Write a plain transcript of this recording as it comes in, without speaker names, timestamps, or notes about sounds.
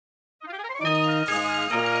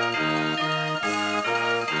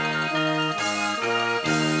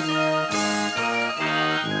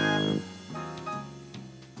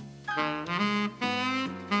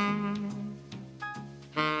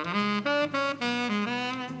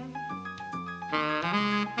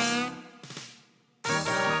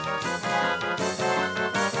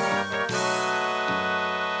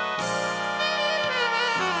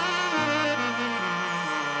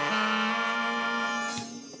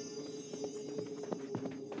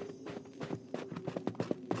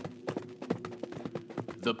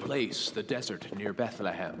The place, the desert near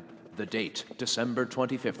Bethlehem. The date, December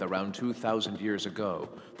 25th, around 2,000 years ago.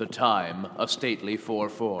 The time, a stately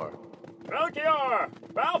 4-4. Melchior!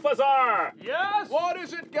 Balthazar! Yes? What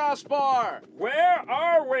is it, Gaspar? Where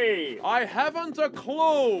are we? I haven't a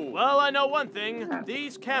clue. Well, I know one thing.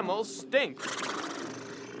 These camels stink.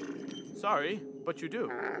 Sorry, but you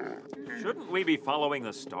do. Shouldn't we be following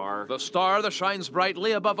the Star? The star that shines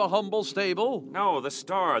brightly above a humble stable? No, the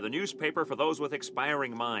Star, the newspaper for those with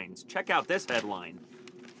expiring minds. Check out this headline.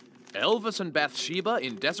 Elvis and Bathsheba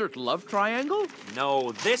in desert love triangle?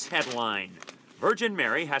 No, this headline. Virgin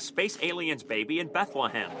Mary has space aliens baby in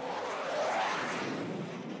Bethlehem.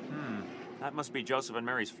 That must be Joseph and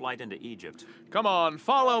Mary's flight into Egypt. Come on,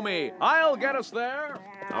 follow me. I'll get us there.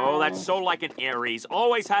 Oh, that's so like an Aries.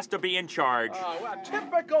 Always has to be in charge.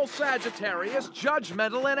 Typical Sagittarius,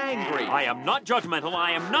 judgmental and angry. I am not judgmental.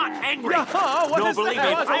 I am not angry. What is believe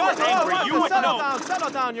that? me, if I was angry, you would know. Settle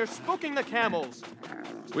down. You're spooking the camels.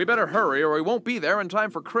 We better hurry or we won't be there in time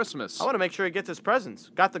for Christmas. I want to make sure he gets his presents.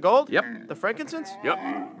 Got the gold? Yep. The frankincense? Yep.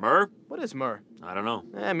 Myrrh? What is myrrh? I don't know.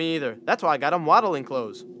 Me either. That's why I got him waddling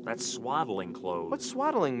clothes. That's swaddling clothes. What's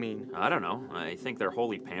swaddling mean? I don't know. I think they're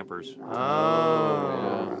holy pampers.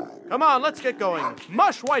 Oh. Come on, let's get going.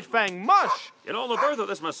 Mush, White Fang, mush! You know, the birth of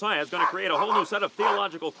this Messiah is going to create a whole new set of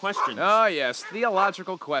theological questions. Oh, yes,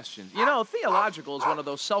 theological question. You know, theological is one of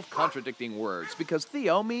those self-contradicting words because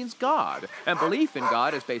theo means God, and belief in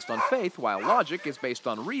God is based on faith, while logic is based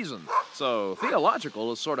on reason. So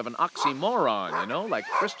theological is sort of an oxymoron, you know, like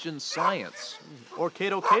Christian Science. Or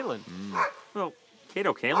Cato Kalin. Well,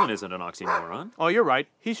 Cato Kalin isn't an oxymoron. Oh, you're right.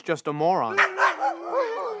 He's just a moron.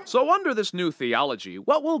 So under this new theology,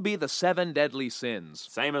 what will be the 7 deadly sins?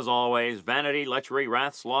 Same as always, vanity, lechery,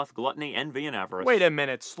 wrath, sloth, gluttony, envy, and avarice. Wait a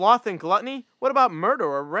minute, sloth and gluttony? What about murder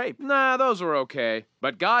or rape? Nah, those are okay.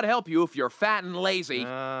 But God help you if you're fat and lazy.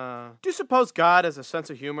 Do you suppose God has a sense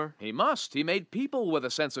of humor? He must. He made people with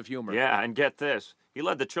a sense of humor. Yeah, and get this. He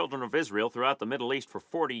led the children of Israel throughout the Middle East for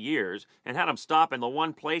 40 years and had them stop in the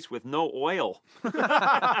one place with no oil.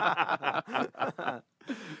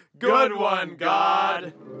 Good one,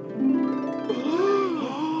 God.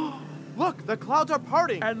 Look, the clouds are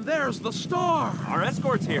parting. And there's the star. Our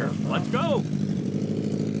escort's here. Let's go.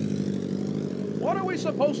 What are we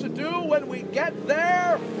supposed to do when we get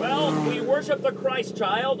there? Well, we worship the Christ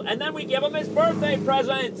child, and then we give him his birthday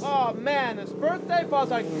presents. Oh, man, his birthday falls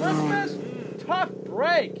on Christmas? Tough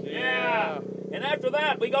break. Yeah. And after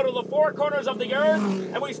that, we go to the 4 corners of the earth,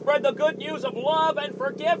 and we spread the good news of love and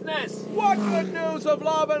forgiveness. What good news of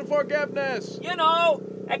love and forgiveness? You know,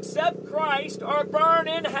 accept Christ or burn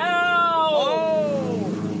in hell.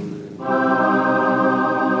 Oh!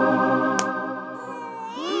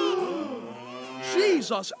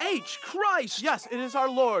 Jesus H. Christ! Yes, it is our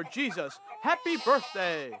Lord, Jesus. Happy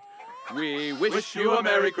birthday. We wish you a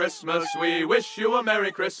Merry Christmas, we wish you a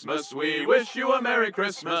Merry Christmas, we wish you a Merry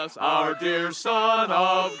Christmas, our dear Son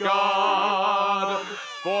of God.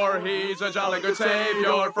 For he's a jolly good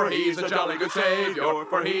Savior, for he's a jolly good Savior,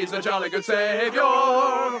 for he's a jolly good Savior,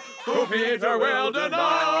 who Peter will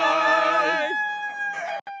deny.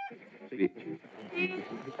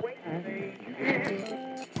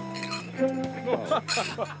 So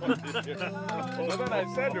then I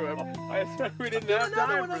said to him, we didn't have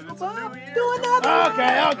time for this. Do another.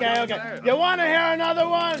 Okay. You want to hear another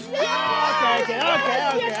one? Yeah. Okay.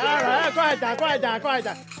 All right, quiet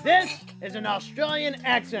down. This is an Australian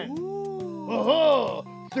accent. Oh,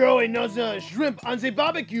 throwing those shrimp on the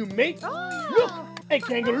barbecue, mate. Look, a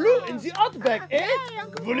kangaroo in the outback, eh?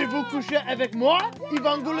 Voulez-vous coucher avec moi,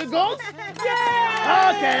 Ivan Goulegos?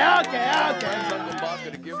 Yeah. Okay.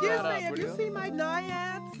 Excuse me, have you seen my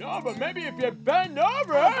naiads? No, but maybe if you bend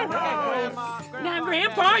over. Now,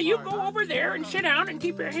 Grandpa, you go over there and sit down and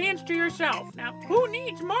keep your hands to yourself. Now, who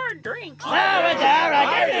needs more drinks? All right.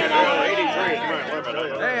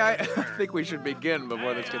 Hey, I think we should begin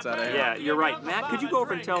before this gets out of hand. Yeah, you're right. Matt, could you go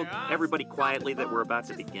over and tell everybody quietly that we're about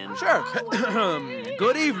to begin? Sure.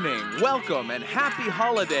 Good evening, welcome, and happy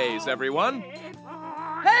holidays, everyone.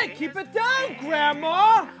 Hey, keep it down,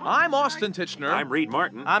 Grandma. I'm Austin Tichenor. I'm Reed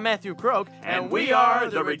Martin. I'm Matthew Croke. And we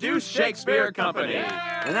are the Reduced Shakespeare Company.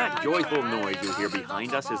 And that joyful noise you hear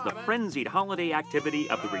behind us is the frenzied holiday activity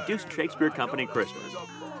of the Reduced Shakespeare Company Christmas.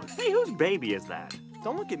 Hey, whose baby is that?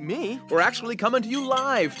 Don't look at me. We're actually coming to you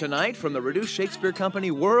live tonight from the Reduced Shakespeare Company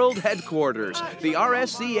World Headquarters, the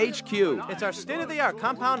RSC HQ. It's our state-of-the-art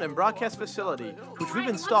compound and broadcast facility, which we've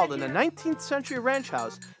installed in a 19th century ranch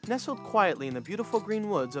house nestled quietly in the beautiful green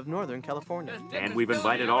woods of Northern California. And we've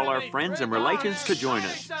invited all our friends and relations to join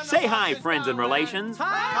us. Say hi, friends and relations.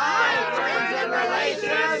 Hi, friends and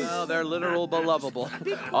relations. Well, they're literal belovable.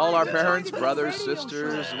 All our parents, brothers,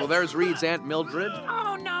 sisters. Well, there's Reed's Aunt Mildred.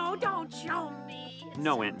 Oh, no, don't show me.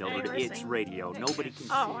 No, Aunt Mildred, it's radio. Nobody can see.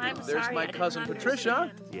 Oh, I'm sorry. There's my I didn't cousin Patricia.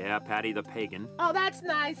 understand. Yeah, Patty the pagan. Oh, that's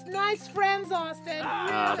nice. Nice friends, Austin.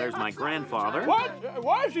 There's my grandfather. What?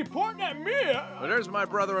 Why is he pointing at me? Well, there's my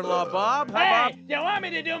brother-in-law, Bob. Hi, Bob. You want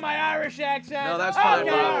me to do my Irish accent? No, that's fine,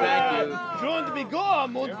 Bob. Thank you. Jean de Bigorre,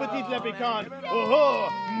 mon petit leprechaun. Oh,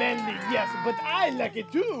 manly, yes, but I like it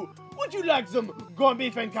too. Would you like some corned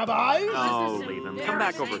beef and cabbage? Oh, leave him. Come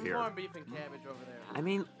back over here. Corned beef and cabbage over there. I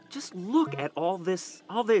mean, just look at all this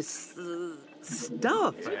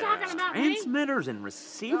stuff. You talking about me? Transmitters and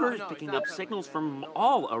receivers picking up signals from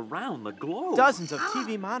all around the globe. Dozens of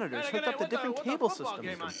TV monitors hooked up to different cable systems.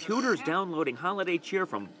 Computers downloading holiday cheer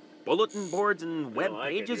from bulletin boards and web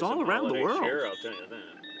pages all around the world. I'll tell you that.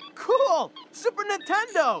 Cool! Super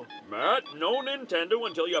Nintendo! Matt, no Nintendo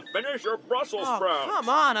until you finish your Brussels Oh, come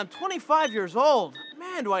on, I'm 25 years old.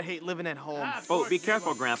 Man, do I hate living at home. Oh, be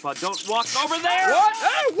careful, Grandpa. Don't walk over there! What?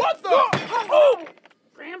 Hey, what the? Oh!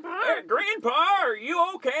 Grandpa? Grandpa, are you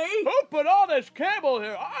okay? Who put all this cable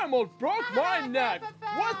here? I almost broke my neck.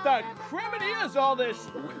 What the criminy is all this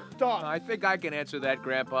stuff? I think I can answer that,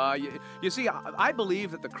 Grandpa. You see, I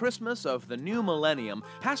believe that the Christmas of the new millennium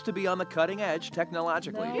has to be on the cutting edge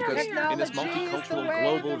technologically, because in this multicultural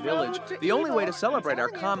global village, the only way to celebrate our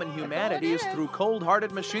common humanity is through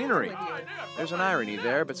cold-hearted machinery. There's an irony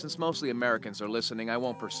there, but since mostly Americans are listening, I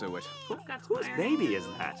won't pursue it. Whose baby is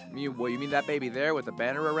that? You mean that baby there with the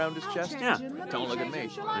banner around his chest? Yeah. Don't look at me.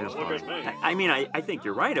 I mean, I think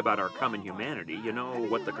you're right about our common humanity. You know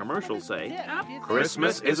what the commercials say.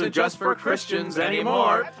 Christmas isn't just for Christians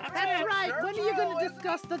anymore. That's right. When are you going to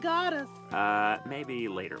discuss the goddess? Maybe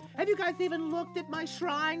later. Have you guys even looked at my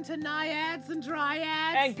shrine to naiads and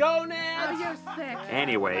dryads? And gonads? Oh, you're sick.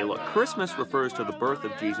 Anyway, look, Christmas refers to the birth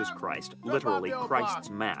of Jesus Christ, literally Christ's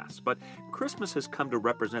Mass. But Christmas has come to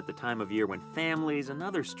represent the time of year when families and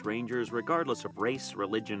other strangers, regardless of race,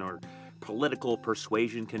 religion, or political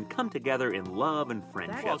persuasion, can come together in love and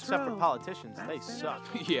friendship. Well, except for politicians, they suck.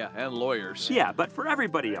 Yeah, and lawyers. Yeah, but for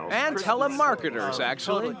everybody else. And telemarketers,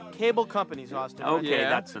 actually. Totally. Cable companies, Austin. Okay, Yeah.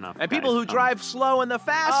 that's enough. And guys. people who drive slow in the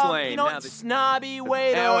fast lane. You know Now what? they- Snobby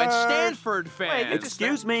waiter. Oh, and Stanford Wait, fans. you just-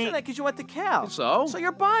 Excuse me. Say that because you went to Cal. So? So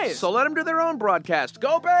you're biased. So let them do their own broadcast.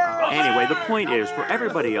 Go Bears! Anyway, the point is, for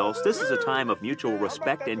everybody else, this is a time of mutual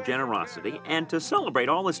respect and generosity, and to celebrate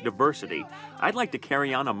all this diversity, I'd like to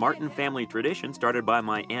carry on a Martin family tradition started by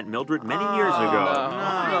my Aunt Mildred many years ago.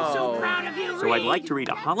 I'm so proud of you, So I'd Reed. like to read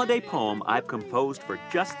a holiday poem I've composed for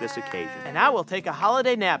just this occasion. And I will take a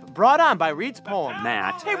holiday nap brought on by Reed's poem.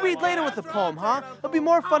 Matt. Hey, Reed, later with the poem, huh? It'll be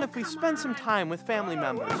more fun if we spend some time with family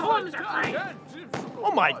members. Poems are great.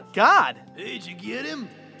 Oh my God! Hey, did you get him?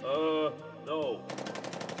 No.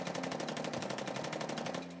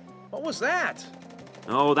 What was that?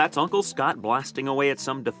 Oh, that's Uncle Scott blasting away at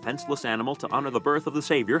some defenseless animal to honor the birth of the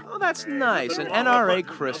Savior. Oh, that's nice. An NRA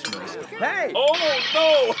Christmas. Hey!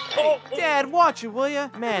 Oh, no! Dad, watch it, will ya?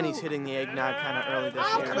 Man, he's hitting the eggnog kind of early this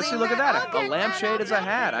year. Let's see, look at that. A lampshade as a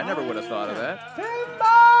hat. I never would have thought of that.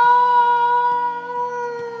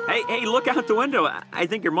 Hey, look out the window. I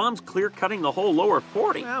think your mom's clear-cutting the whole lower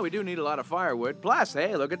 40. Well, we do need a lot of firewood. Plus,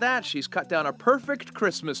 hey, look at that. She's cut down a perfect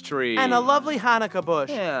Christmas tree. And a lovely Hanukkah bush.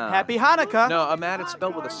 Yeah. Happy Hanukkah. No, Matt, it's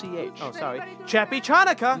spelled with a CH. Oh, sorry. Chappy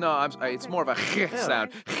Chanukah. No, it's more of a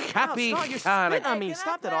sound. Happy Oh, stop, you're spitting on Hanukkah. me.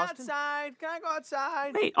 Stop that, Austin. Outside. Can I go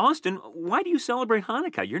outside? Hey, Austin, why do you celebrate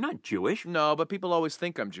Hanukkah? You're not Jewish. No, but people always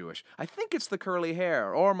think I'm Jewish. I think it's the curly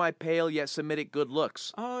hair or my pale yet Semitic good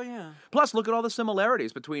looks. Oh, yeah. Plus, look at all the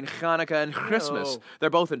similarities between Hanukkah and Christmas. Ew. They're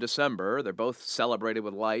both in December. They're both celebrated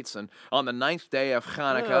with lights. And on the 9th day of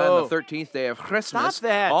Hanukkah Ew. and the 13th day of Christmas, Stop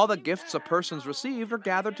that. all the gifts a person's received are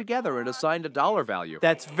gathered together and assigned a dollar value.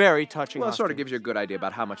 That's very touching, Well, it sort of Austin. gives you a good idea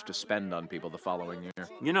about how much to spend on people the following year.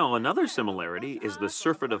 You know, another similarity is the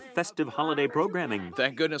surfeit of festive holiday programming.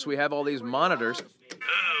 Thank goodness we have all these monitors.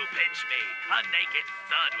 Oh, pinch me, a naked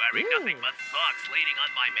thud wearing nothing but socks leaning on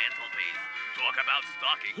my mantelpiece. To talk about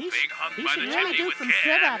stockings He being hung he by should the really chimney do with some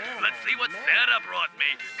care. sit-ups. Let's see what Santa brought me.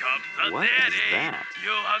 Come to What is Daddy. that?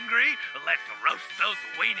 You hungry? Let's roast those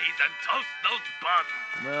weenies and toast those buns.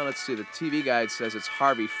 Well, let's see. The TV guide says it's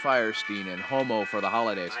Harvey Firestein and Homo for the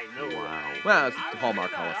holidays. I know. Wow. Well, it's the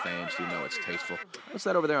Hallmark Hall of Fame, so you know it's tasteful. What's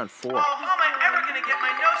that over there on 4? Oh, how am I ever gonna get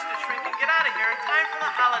my nose to shrink and get out of here in time for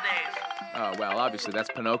the holidays? Oh, well, obviously that's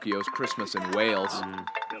Pinocchio's Christmas in Wales.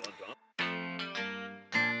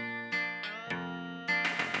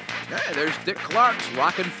 Hey, there's Dick Clark's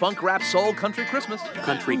rockin' funk rap soul country Christmas.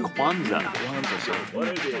 Country Kwanzaa.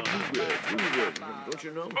 Don't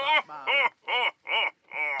you know?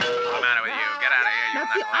 What's the matter with you? Get out of here, Now,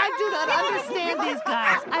 see, I do not understand these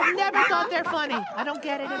guys. I've never thought they're funny. I don't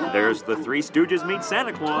get it at all. There's the Three Stooges meet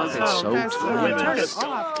Santa Claus. It's so Turn tremendous. it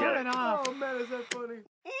off. Turn it off. Oh, man, is that funny?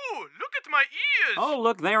 Ooh, look at my ears. Oh,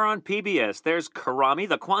 look there on PBS. There's Karami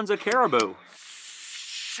the Kwanzaa Caribou.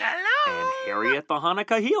 Shalom. And Harriet the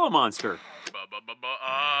Hanukkah Gila Monster.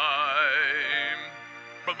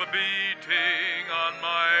 I'm beating on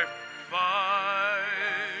my 5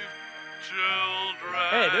 children.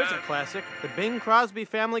 Hey, there's a classic. The Bing Crosby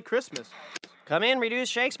Family Christmas. Come in,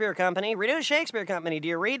 Reduced Shakespeare Company. Reduced Shakespeare Company, do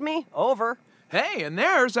you read me? Over. Hey, and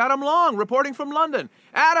there's Adam Long reporting from London.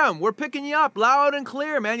 Adam, we're picking you up loud and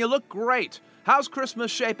clear, man. You look great. How's Christmas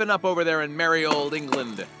shaping up over there in merry old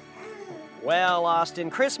England? Well, Austin,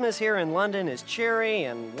 Christmas here in London is cheery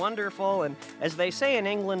and wonderful, and as they say in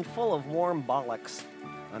England, full of warm bollocks.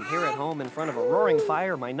 I'm here at home in front of a roaring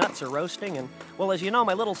fire, my nuts are roasting, and, well, as you know,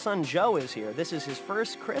 my little son Joe is here. This is his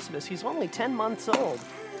first Christmas. He's only 10 months old.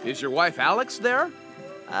 Is your wife Alex there?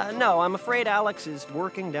 No, I'm afraid Alex is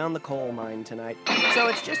working down the coal mine tonight. So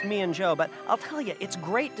it's just me and Joe, but I'll tell you, it's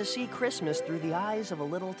great to see Christmas through the eyes of a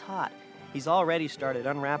little tot. He's already started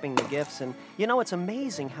unwrapping the gifts, and you know, it's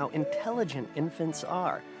amazing how intelligent infants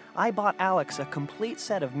are. I bought Alex a complete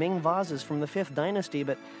set of Ming vases from the 5th Dynasty,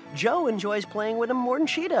 but Joe enjoys playing with them more than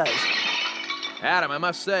she does. Adam, I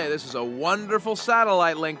must say, this is a wonderful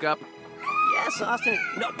satellite link-up. Yes, Austin.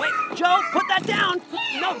 No, wait, Joe, put that down!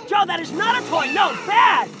 No, Joe, that is not a toy! No,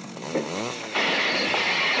 bad!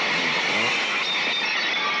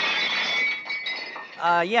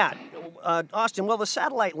 Austin, well, the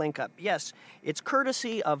satellite link-up, yes, it's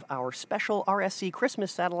courtesy of our special RSC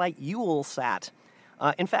Christmas satellite, Yule-Sat.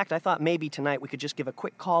 In fact, I thought maybe tonight we could just give a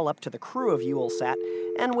quick call up to the crew of Yule-Sat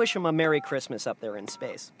and wish them a Merry Christmas up there in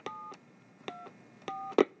space.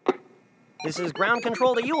 This is ground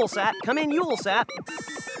control to Yule-Sat. Come in, Yule-Sat.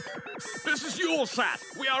 This is Yule-Sat.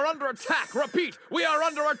 We are under attack. Repeat, we are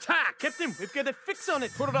under attack. Captain, we've got a fix on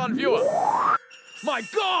it. Put it on viewer. My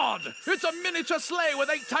God! It's a miniature sleigh with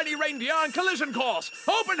 8 tiny reindeer on collision course.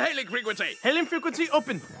 Open hailing frequency. Hailing frequency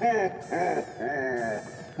open. I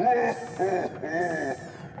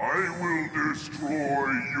will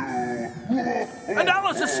destroy you.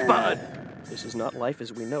 Analysis spud. This is not life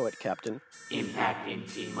as we know it, Captain. Impact in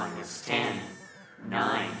T-minus 10,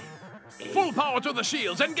 9, 8. Full power to the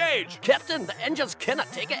shields. Engage. Captain, the engines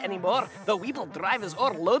cannot take it anymore. The Weeble drive is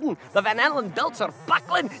overloading. The Van Allen belts are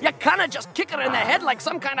buckling. You cannot just kick her in the head like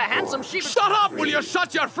some kind of handsome sheep. Shut up! Will you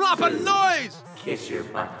shut your flopping noise? Kiss your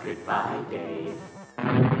butt goodbye, Dave.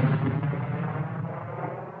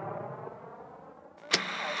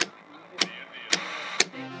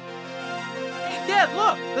 Dad,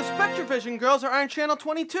 look! The Spectrovision girls are on Channel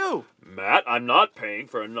 22. Matt, I'm not paying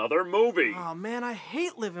for another movie. Oh, man, I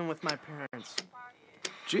hate living with my parents.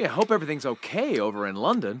 Gee, I hope everything's okay over in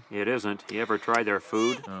London. It isn't. You ever try their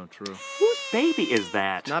food? Oh, true. Whose baby is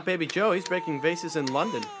that? Not Baby Joe. He's breaking vases in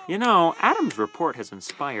London. You know, Adam's report has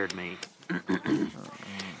inspired me.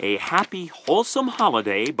 A Happy Wholesome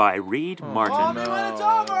Holiday by Reed Martin. Call me when it's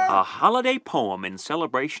over! A holiday poem in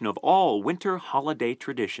celebration of all winter holiday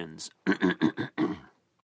traditions.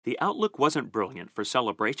 The outlook wasn't brilliant for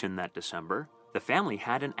celebration that December. The family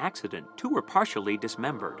had an accident. 2 were partially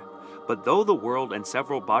dismembered. But though the world and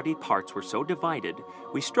several body parts were so divided,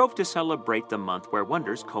 we strove to celebrate the month where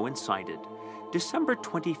wonders coincided. December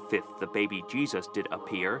 25th, the baby Jesus did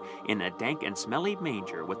appear in a dank and smelly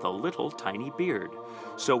manger with a little tiny beard.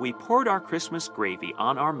 So we poured our Christmas gravy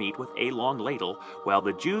on our meat with a long ladle, while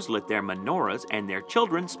the Jews lit their menorahs and their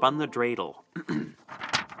children spun the dreidel.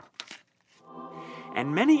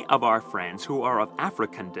 And many of our friends who are of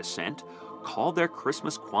African descent call their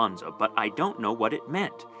Christmas Kwanzaa, but I don't know what it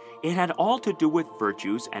meant. It had all to do with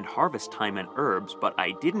virtues and harvest time and herbs, but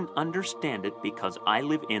I didn't understand it because I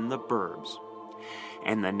live in the burbs.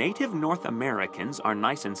 And the native North Americans are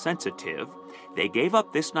nice and sensitive. They gave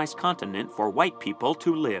up this nice continent for white people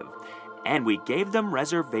to live. And we gave them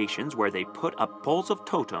reservations where they put up poles of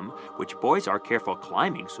totem, which boys are careful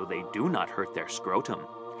climbing so they do not hurt their scrotum.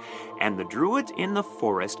 And the druids in the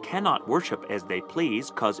forest cannot worship as they please,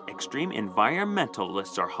 'cause extreme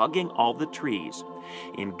environmentalists are hugging all the trees.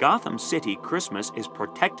 In Gotham City, Christmas is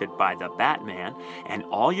protected by the Batman, and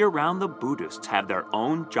all year round the Buddhists have their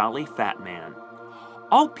own jolly fat man.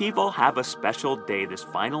 All people have a special day this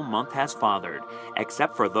final month has fathered,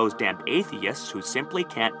 except for those damned atheists who simply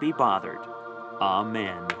can't be bothered.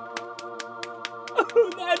 Amen. Oh,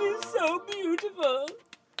 that is so beautiful.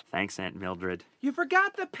 Thanks, Aunt Mildred. You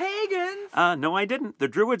forgot the pagans. No, I didn't. The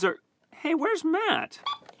druids are... Hey, where's Matt?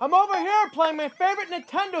 I'm over here playing my favorite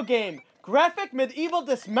Nintendo game, Graphic Medieval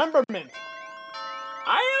Dismemberment.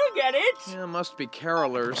 I'll get it. Yeah, must be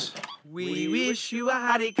carolers. We wish you a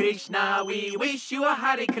Hare Krishna, we wish you a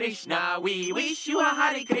Hare Krishna, we wish you a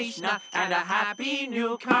Hare Krishna and a happy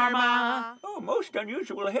new karma. Oh, most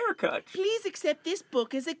unusual haircut. Please accept this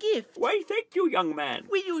book as a gift. Why, thank you, young man.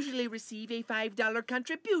 We usually receive a $5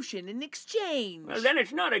 contribution in exchange. Well, then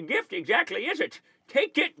it's not a gift exactly, is it?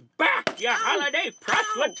 Take it back, you holiday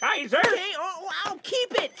proselytizer! Okay, I'll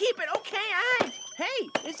keep it, okay, aye. Hey,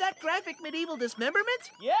 is that Graphic Medieval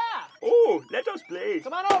Dismemberment? Yeah! Oh, let us play.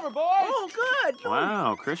 Come on over, boys! Oh, good.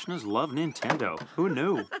 Wow, Krishnas love Nintendo. Who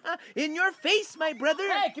knew? In your face, my brother.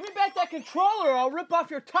 Hey, give me back that controller or I'll rip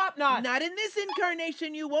off your top knot. Not in this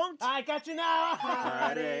incarnation, you won't. I got you now.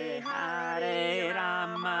 Hare, Hare,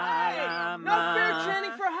 Rama, Hey, Rama. no fear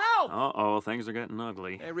chanting for help. Uh-oh, things are getting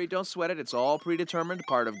ugly. Hey, Reed, don't sweat it. It's all predetermined,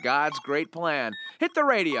 part of God's great plan. Hit the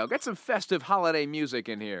radio. Get some festive holiday music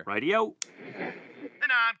in here. Radio? And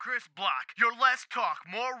I'm Chris Block, your less talk,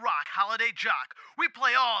 more rock holiday jock. We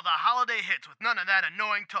play all the holiday hits with none of that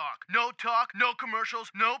annoying talk. No talk, no commercials,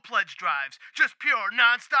 no pledge drives. Just pure,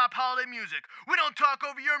 non-stop holiday music. We don't talk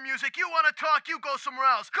over your music. You want to talk, you go somewhere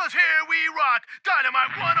else. 'Cause here we rock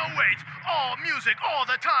Dynamite 108. All music, all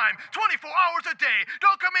the time. 24 hours a day.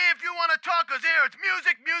 Don't come in if you want to talk, 'cause here it's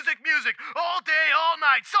music, music, music. All day, all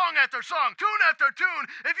night. Song after song. Tune after tune.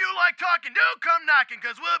 If you like talking, don't come knocking,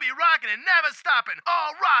 'cause we'll be rocking and never stopping.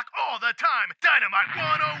 All rock, all the time. Dynamite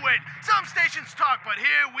 108. Some stations talk, but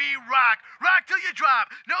here we rock. Rock till you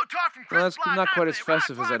drop. No talk from Chris Well, that's Block. not quite as Rock,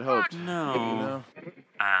 festive as rock, I'd hoped. No.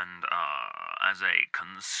 And, as a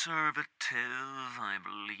conservative, I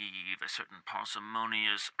believe a certain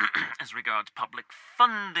parsimonious as regards public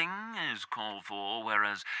funding is called for,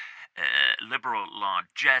 whereas liberal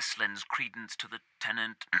largesse lends credence to the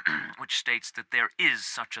tenet which states that there is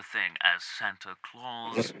such a thing as Santa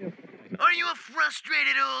Claus. Are you a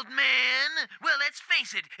frustrated old man? Well, let's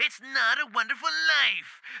face it, it's not a wonderful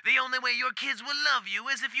life. The only way your kids will love you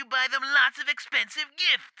is if you buy them lots of expensive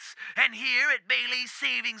gifts. And here at Bailey's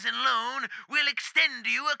Savings and Loan, we'll extend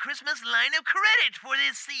you a Christmas line of credit for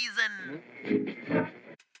this season.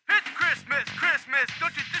 It's Christmas, Christmas,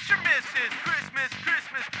 don't you dish your misses. Christmas,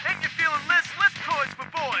 Christmas, ain't you feeling listless? Toys for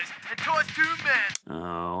boys and toys to men.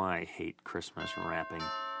 Oh, I hate Christmas wrapping.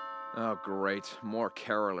 Oh, great. More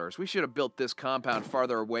carolers. We should have built this compound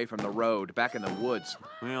farther away from the road, back in the woods.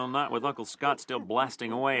 Well, not with Uncle Scott still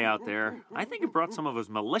blasting away out there. I think he brought some of his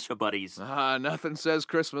militia buddies. Nothing says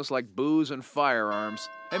Christmas like booze and firearms.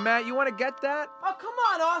 Hey, Matt, you want to get that? Oh, come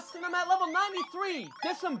on, Austin. I'm at level 93.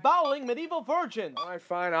 Disemboweling medieval virgins. All right,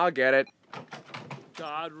 fine. I'll get it.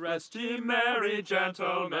 God rest ye merry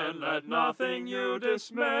gentlemen, let nothing you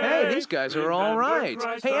dismay. Hey, these guys are all right.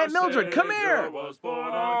 Hey, Aunt Mildred, come here.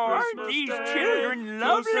 Aren't these children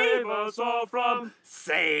lovely? To save us all from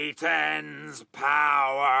Satan's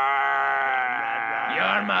power.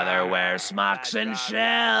 Your mother wears smocks and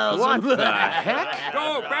shells. What the heck?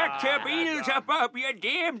 Go back to Beelzebub, you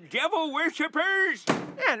damn devil worshippers!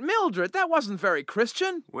 Aunt Mildred, that wasn't very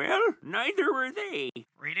Christian. Well, neither were they.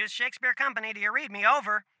 Reduced Shakespeare Company, do you read me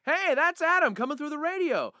over? Hey, that's Adam coming through the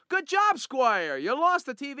radio. Good job, Squire. You lost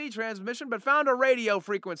the TV transmission but found a radio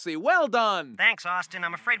frequency. Well done. Thanks, Austin.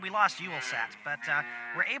 I'm afraid we lost Yule-Sat, but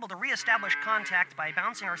we're able to reestablish contact by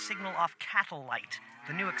bouncing our signal off Cattle Light,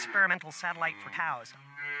 the new experimental satellite for cows.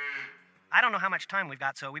 I don't know how much time we've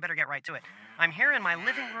got, so we better get right to it. I'm here in my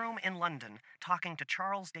living room in London, talking to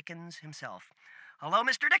Charles Dickens himself. Hello,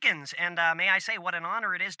 Mr. Dickens, and may I say what an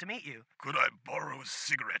honor it is to meet you. Could I borrow a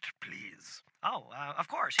cigarette, please? Oh, of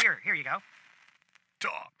course. Here you go.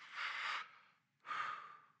 Tom.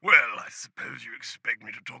 Well, I suppose you expect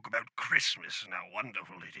me to talk about Christmas and how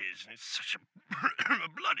wonderful it is, and it's such a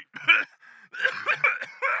bloody...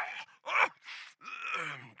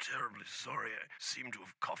 I'm terribly sorry. I seem to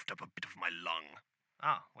have coughed up a bit of my lung.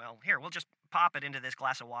 Oh, well, here, we'll just pop it into this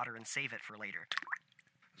glass of water and save it for later.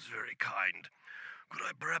 It's very kind. Could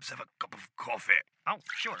I perhaps have a cup of coffee? Oh,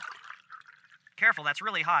 sure. Careful, that's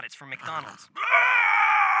really hot. It's from McDonald's.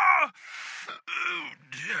 Ah! Oh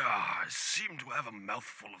dear, I seem to have a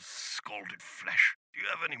mouthful of scalded flesh. Do you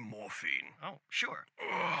have any morphine? Oh, sure.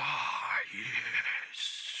 Ah,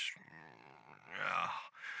 yes. Yeah.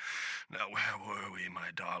 Now, where were we, my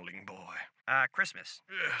darling boy? Christmas.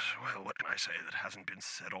 Yes, well, what can I say that hasn't been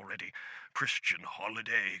said already? Christian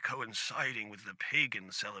holiday coinciding with the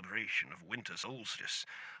pagan celebration of winter solstice,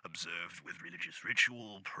 observed with religious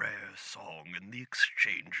ritual, prayer, song, and the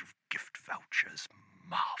exchange of gift vouchers.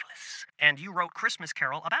 Marvelous. And you wrote Christmas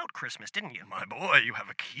Carol about Christmas, didn't you? My boy, you have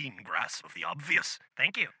a keen grasp of the obvious.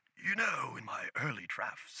 Thank you. You know, in my early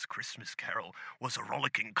drafts, Christmas Carol was a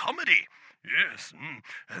rollicking comedy. Yes,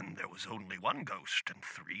 and there was only one ghost and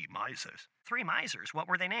 3 misers. 3 misers? What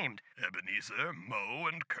were they named? Ebenezer, Moe,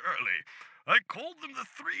 and Curly. I called them the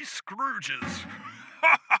 3 Scrooges.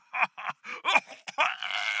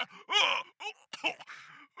 Oh,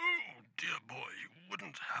 dear boy, you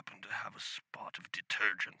wouldn't happen to have a spot of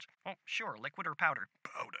detergent? Oh, sure, liquid or powder?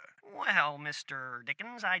 Powder. Well, Mr.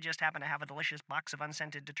 Dickens, I just happen to have a delicious box of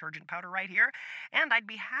unscented detergent powder right here, and I'd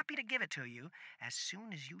be happy to give it to you as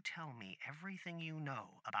soon as you tell me everything you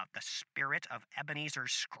know about the spirit of Ebenezer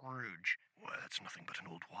Scrooge. Well, that's nothing but an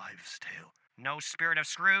old wives' tale. No spirit of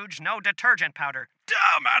Scrooge, no detergent powder.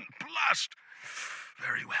 Damn and blast!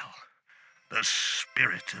 Very well. The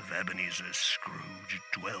spirit of Ebenezer Scrooge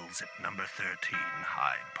dwells at number 13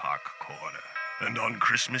 Hyde Park Corner. And on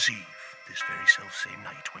Christmas Eve, this very selfsame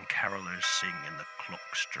night when carolers sing and the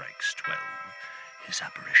clock strikes 12, his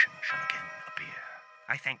apparition shall again appear.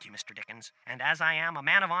 I thank you, Mr. Dickens. And as I am a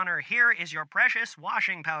man of honor, here is your precious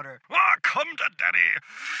washing powder. Ah, come to daddy!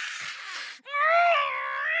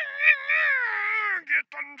 Get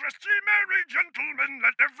undressed, ye merry gentlemen,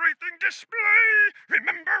 let everything display.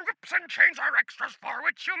 Remember, whips and chains are extras for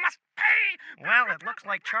which you must pay. Well, it looks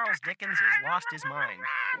like Charles Dickens has lost his mind.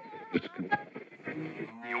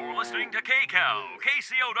 You're listening to K-Cow,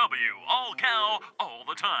 KCOW, all cow, all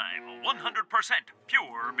the time, 100%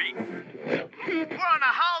 pure beef. We're on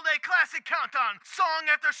a holiday classic countdown, song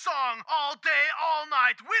after song, all day, all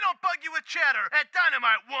night. We don't bug you with chatter at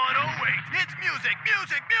Dynamite 108. It's music,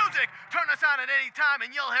 music, music. Turn us on at any time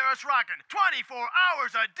and you'll hear us rocking 24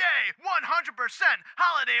 hours a day, 100%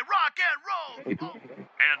 holiday rock and roll.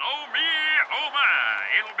 And oh me, oh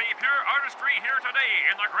my, it'll be pure artistry here today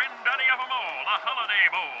in the granddaddy of them all, the Holiday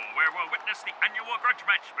Bowl, where we'll witness the annual grudge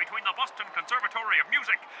match between the Boston Conservatory of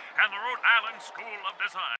Music and the Rhode Island School of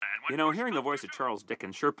Design. You know, hearing the voice of Charles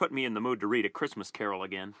Dickens sure put me in the mood to read A Christmas Carol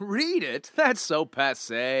again. Read it? That's so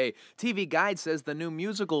passé. TV Guide says the new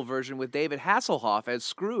musical version with David Hasselhoff as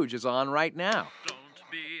Scrooge is on right now.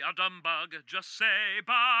 Be a dumbug, just say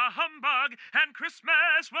bah humbug, and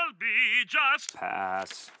Christmas will be just...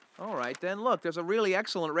 Pass. All right, then look, there's a really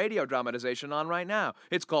excellent radio dramatization on right now.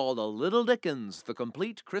 It's called A Little Dickens, the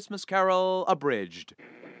complete Christmas Carol abridged.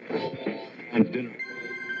 And dinner.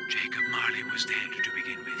 Jacob Marley was dead to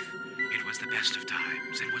begin with. It was the best of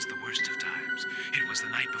times, it was the worst of times. It was the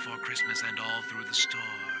night before Christmas and all through the store.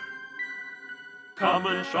 Come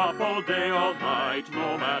and shop all day, all night,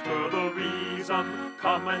 no matter the reason.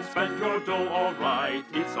 Come and spend your dough all right,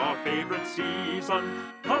 it's our favorite season.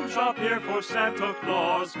 Come shop here for Santa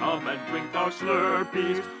Claus, come and drink our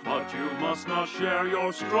Slurpees, but you must not share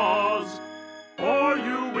your straws, or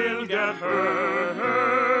you will get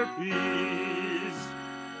herpes.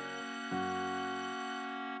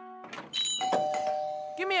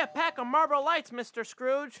 Give me a pack of Marlboro Lights, Mr.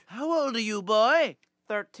 Scrooge. How old are you, boy?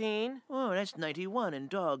 13. Oh, that's 91 in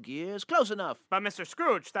dog years. Close enough. But, Mr.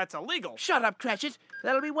 Scrooge, that's illegal. Shut up, Cratchit.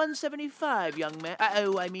 That'll be 175, young man.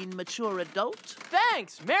 Mature adult.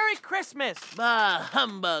 Thanks. Merry Christmas. Bah,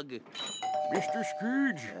 humbug. Mr.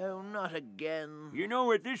 Scrooge? Oh, not again. You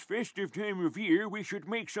know, at this festive time of year, we should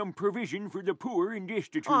make some provision for the poor and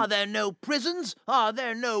destitute. Are there no prisons? Are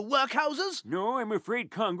there no workhouses? No, I'm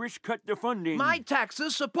afraid Congress cut the funding. My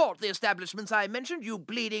taxes support the establishments I mentioned, you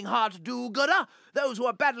bleeding heart do-gooder. Those who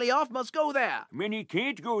are badly off must go there. Many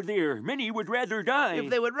can't go there. Many would rather die. If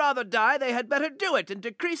they would rather die, they had better do it and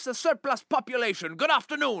decrease the surplus population. Good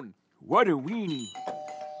afternoon. What a weenie.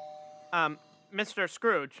 Mr.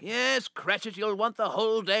 Scrooge. Yes, Cratchit, you'll want the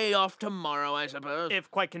whole day off tomorrow, I suppose. If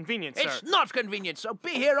quite convenient, sir. It's not convenient, so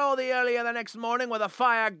be here all the earlier the next morning with the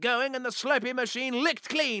fire going and the Slurpee machine licked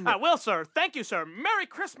clean. I will, sir. Thank you, sir. Merry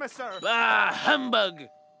Christmas, sir. Ah, humbug.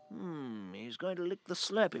 He's going to lick the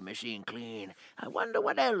Slurpee machine clean. I wonder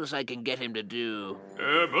what else I can get him to do.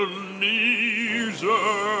 Ebenezer!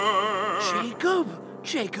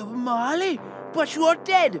 Jacob Marley? But you're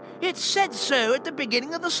dead. It said so at the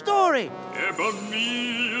beginning of the story.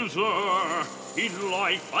 Ebenezer, in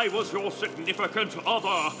life I was your significant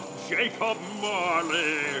other, Jacob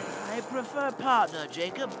Marley. I prefer partner,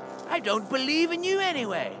 Jacob. I don't believe in you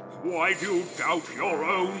anyway. Why do you doubt your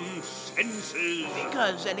own senses?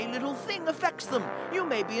 Because any little thing affects them. You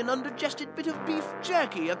may be an undigested bit of beef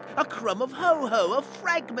jerky, a crumb of ho-ho, a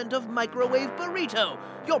fragment of microwave burrito.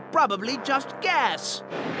 You're probably just gas.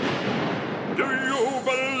 Do you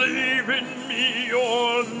believe in me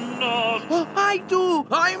or not? Oh, I do!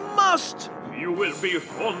 I must! You will be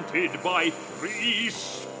haunted by 3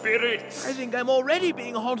 spirits. I think I'm already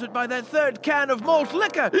being haunted by that third can of malt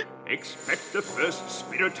liquor. Expect the first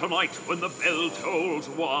spirit tonight when the bell tolls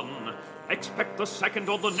 1. Expect the second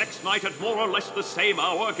on the next night at more or less the same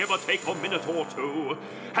hour, give or take a minute or 2.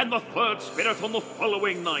 And the third spirit on the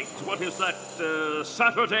following night. What is that,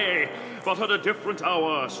 Saturday? But at a different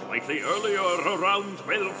hour, slightly earlier, around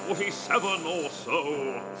 12:47 or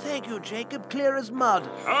so. Thank you, Jacob. Clear as mud.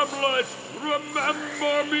 Hamlet,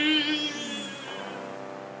 remember me!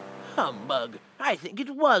 Humbug. I think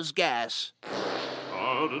it was gas.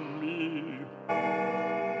 Pardon me.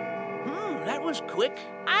 That was quick.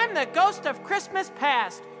 I'm the ghost of Christmas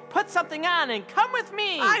past. Put something on and come with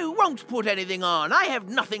me. I won't put anything on. I have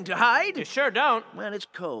nothing to hide. You sure don't. Well, it's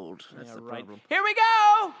cold. That's the problem. Here we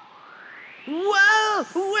go. Whoa,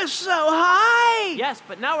 we're so high. Yes,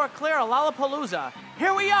 but now we're clear of Lollapalooza.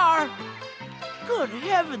 Here we are. Good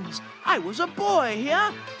heavens. I was a boy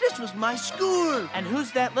here. This was my school. And who's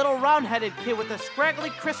that little round-headed kid with the scraggly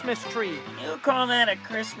Christmas tree? You call that a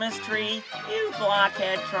Christmas tree? You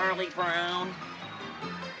blockhead Charlie Brown.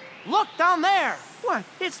 Look down there. Why,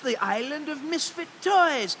 it's the island of misfit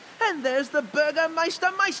toys. And there's the Burgermeister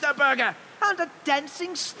Meisterburger. And a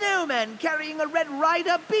dancing snowman carrying a Red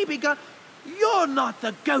Ryder BB gun. You're not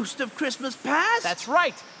the ghost of Christmas past. That's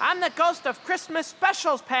right. I'm the ghost of Christmas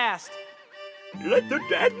specials past. Let the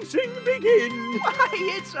dancing begin. Why,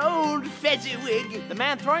 it's old Fezziwig. The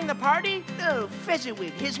man throwing the party? No,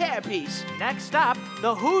 Fezziwig, his hairpiece. Next up,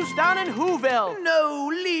 the Who's down in Whoville. No,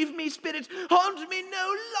 leave me, spirit. Haunt me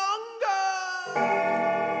no longer.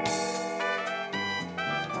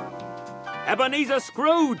 Ebenezer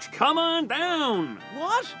Scrooge, come on down.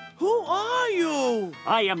 What? Who are you?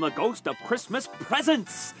 I am the ghost of Christmas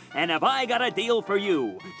presents. And have I got a deal for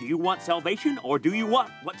you? Do you want salvation or do you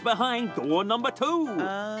want what's behind door number 2?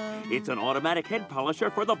 It's an automatic head polisher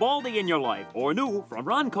for the baldy in your life. Or new, from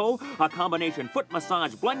Ronco, a combination foot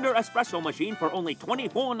massage blender espresso machine for only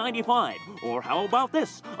 $24.95. Or how about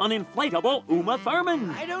this? An inflatable Uma Thurman.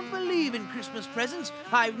 I don't believe in Christmas presents.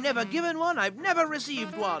 I've never given one. I've never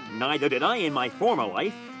received one. Neither did I in my former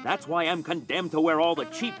life. That's why I'm condemned to wear all the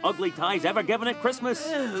cheap, ugly ties ever given at Christmas.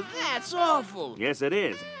 Oh, that's awful. Yes, it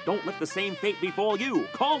is. Don't let the same fate befall you.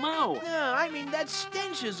 Call now. No, I mean, that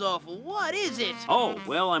stench is awful. What is it? Oh,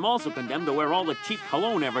 well, I'm also condemned to wear all the cheap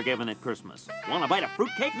cologne ever given at Christmas. Want a bite of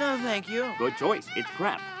fruitcake? No, thank you. Good choice. It's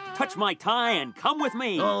crap. Touch my tie and come with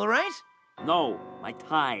me. All right. No, my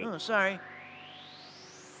tie. Oh, sorry.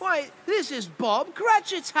 Why, this is Bob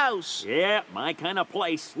Cratchit's house. Yeah, my kind of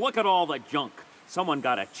place. Look at all the junk. Someone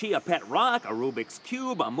got a Chia Pet rock, a Rubik's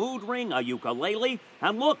Cube, a mood ring, a ukulele,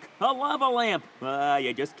 and look, a lava lamp.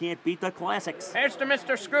 You just can't beat the classics. Here's to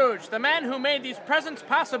Mr. Scrooge, the man who made these presents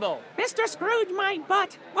possible. Mr. Scrooge, my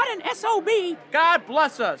butt. What an SOB. God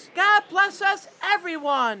bless us. God bless us,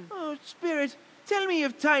 everyone. Oh, Spirit, tell me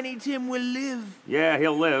if Tiny Tim will live. Yeah,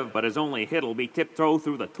 he'll live, but his only hit'll be tiptoe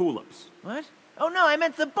through the tulips. What? Oh, no, I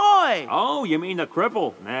meant the boy. Oh, you mean the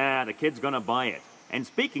cripple? Nah, the kid's gonna buy it. And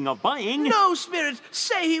speaking of buying... No, Spirit!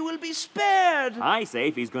 Say he will be spared! I say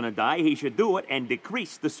if he's gonna die, he should do it and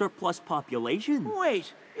decrease the surplus population.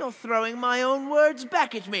 Wait, you're throwing my own words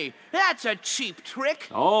back at me. That's a cheap trick.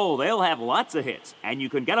 Oh, they'll have lots of hits, and you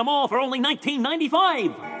can get them all for only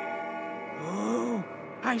 $19.95. Oh,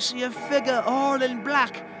 I see a figure all in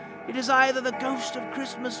black. It is either the ghost of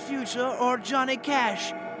Christmas future or Johnny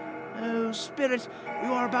Cash. Oh, Spirit,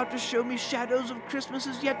 you are about to show me shadows of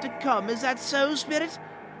Christmases yet to come. Is that so, Spirit?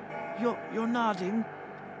 You're nodding.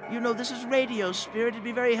 You know, this is radio, Spirit. It'd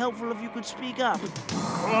be very helpful if you could speak up.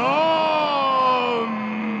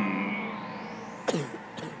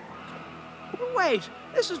 Wait,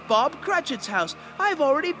 this is Bob Cratchit's house. I've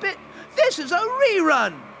already been... This is a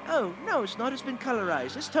rerun! Oh, no, it's not. It's been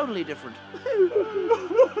colorized. It's totally different.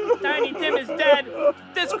 Tiny Tim is dead.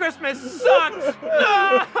 This Christmas sucks.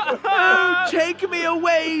 Oh, take me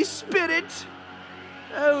away, Spirit.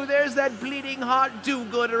 Oh, there's that bleeding heart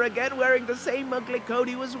do-gooder again, wearing the same ugly coat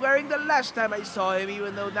he was wearing the last time I saw him,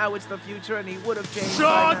 even though now it's the future and he would have changed.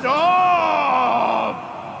 Shut up!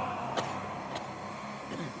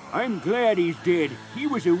 I'm glad he's dead. He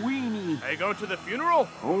was a weenie. Are you going to the funeral?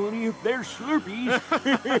 Only if there's Slurpees.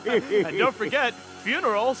 And don't forget,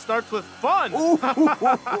 funeral starts with fun.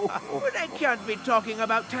 But they can't be talking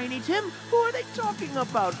about Tiny Tim. Who are they talking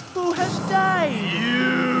about? Who has died?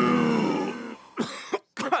 You!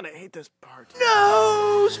 God, I hate this part.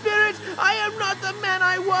 No, Spirit! I am not the man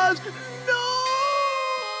I was! No!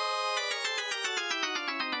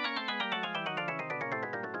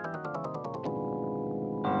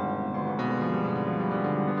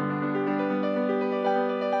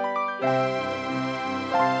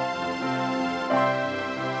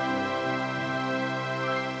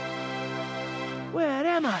 Where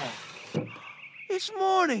am I? It's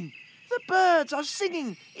morning. The birds are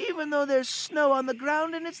singing, even though there's snow on the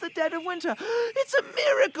ground and it's the dead of winter. It's a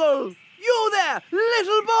miracle! You there,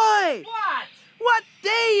 little boy! What? What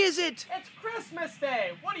day is it? It's Christmas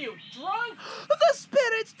Day. What are you, drunk? The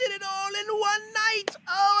spirits did it all in one night.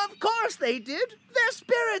 Oh, of course they did. They're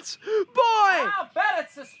spirits. Boy! I'll bet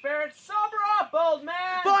it's the spirit. Sober up, old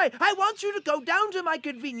man. Boy, I want you to go down to my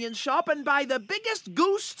convenience shop and buy the biggest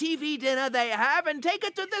goose TV dinner they have and take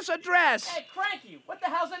it to this address. Hey, Cranky, what the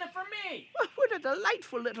hell's in it for me? What a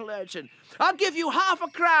delightful little urchin. I'll give you half a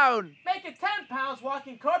crown. Make it 10 pounds,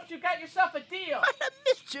 walking corpse. You got yourself a deal. What a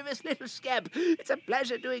mischievous little scamp. It's a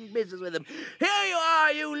pleasure doing business with him. Here you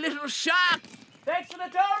are, you little shark. Thanks for the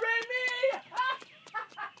do-re-mi.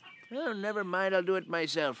 Oh, never mind. I'll do it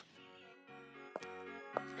myself.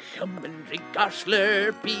 Come and drink our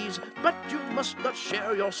Slurpees, but you must not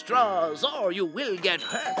share your straws or you will get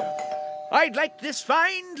hurt. I'd like this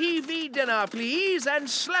fine TV dinner, please, and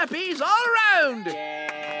Slurpees all round.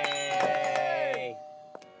 Yay!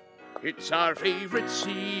 It's our favorite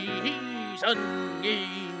season.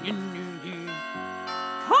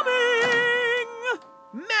 Coming!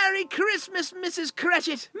 Merry Christmas, Mrs.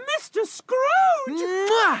 Cratchit. Mr. Scrooge!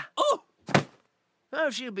 Mwah! Oh! Oh,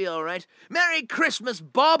 she'll be all right. Merry Christmas,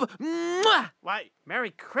 Bob. Mwah! Why,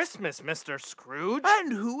 Merry Christmas, Mr. Scrooge.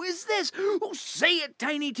 And who is this? Oh, say it,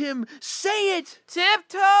 Tiny Tim. Say it.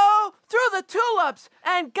 Tiptoe through the tulips,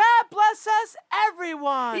 and God bless us,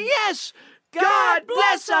 everyone. Yes! God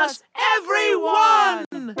bless us, everyone!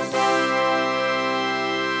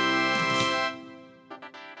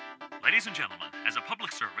 Ladies and gentlemen, as a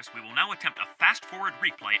public service, we will now attempt a fast-forward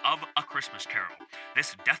replay of A Christmas Carol.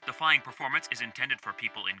 This death-defying performance is intended for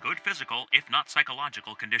people in good physical, if not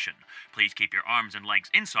psychological, condition. Please keep your arms and legs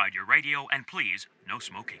inside your radio, and please, no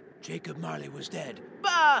smoking. Jacob Marley was dead.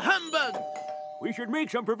 Bah humbug! We should make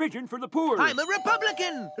some provision for the poor. I'm a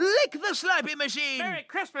Republican! Lick the Slurpee machine! Merry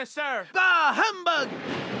Christmas, sir. Bah humbug!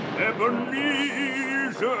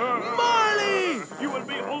 Ebenezer! Marley! You will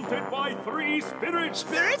be haunted by 3 spirits.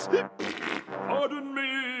 Spirits? Pardon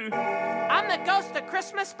me. I'm the ghost of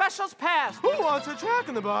Christmas specials past. Who wants a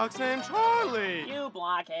Jack-in-the-Box named Charlie? You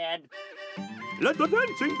blockhead. Let the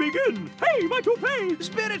dancing begin. Hey, my toupee!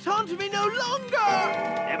 Spirits haunt me no longer!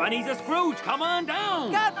 Ebenezer Scrooge, come on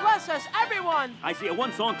down. God bless us, everyone. I see a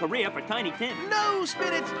one-song career for Tiny Tim. No,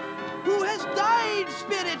 Spirit! Who has died,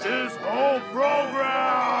 Spirit? This whole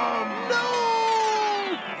program! No!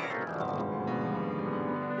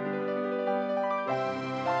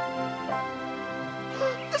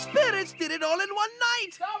 The spirits did it all in one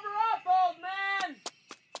night! Sober up, old man.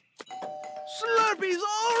 Slurpees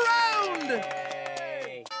all round!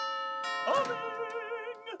 Hey.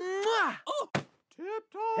 Mwah! Oh.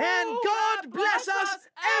 Tiptoe. And God bless us,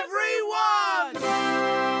 everyone!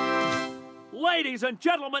 Ladies and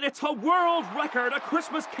gentlemen, it's a world record, A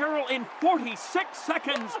Christmas Carol in 46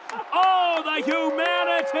 seconds. Oh, the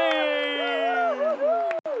humanity!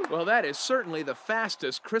 Well, that is certainly the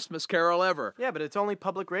fastest Christmas Carol ever. Yeah, but it's only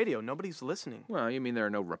public radio. Nobody's listening. Well, you mean there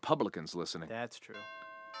are no Republicans listening. That's true.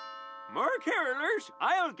 More carolers,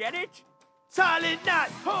 I'll get it. Silent night,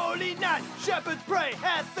 holy night, shepherds pray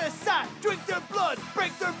at the sight, drink their blood,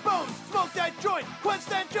 break their bones, smoke that joint, quench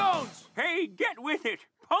that Jones. Hey, get with it.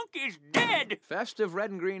 Punk is dead. Festive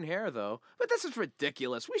red and green hair, though. But this is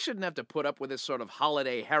ridiculous. We shouldn't have to put up with this sort of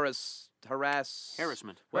holiday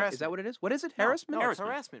harassment. What? Is that what it is? What is it? Harassment? No, it's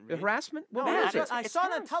harassment. Really. Harassment? Well, No, what is it? I saw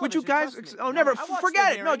it on television. Would you guys... trust me. Oh, No, never... I watched Forget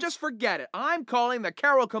the it. No, hearings. just forget it. I'm calling the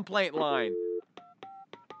Carol complaint line.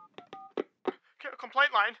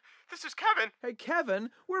 Complaint line. This is Kevin. Hey,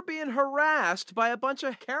 Kevin, we're being harassed by a bunch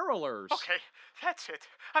of carolers. Okay, that's it.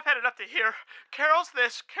 I've had it up to here. Carol's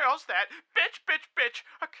this, Carol's that. Bitch, bitch, bitch.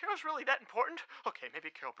 Are carols really that important? Okay,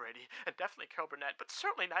 maybe Carol Brady, and definitely Carol Burnett, but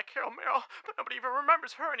certainly not Carol Merrill. But nobody even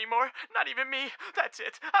remembers her anymore. Not even me. That's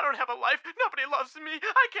it. I don't have a life. Nobody loves me.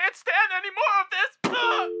 I can't stand any more of this.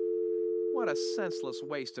 What a senseless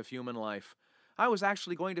waste of human life. I was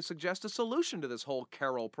actually going to suggest a solution to this whole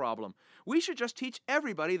carol problem. We should just teach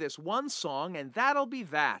everybody this one song, and that'll be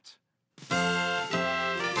that.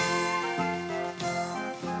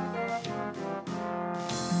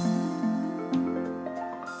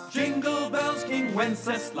 Jingle bells, King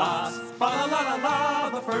Wenceslas, fa-la-la-la-la,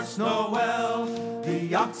 the first Noel.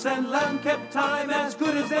 The ox and lamb kept time as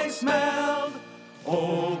good as they smelled.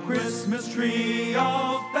 Oh, Christmas tree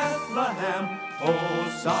of Bethlehem,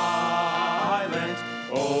 oh, silent,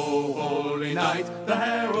 oh, holy night, the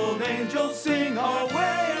herald angels sing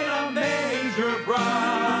away in a manger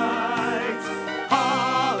bright.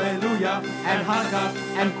 Hallelujah, and Hanukkah,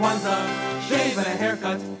 and Kwanzaa, shave and a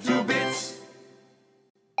haircut, 2 bits.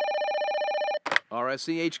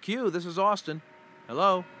 RSC HQ, this is Austin.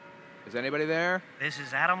 Hello? Is anybody there? This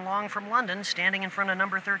is Adam Long from London, standing in front of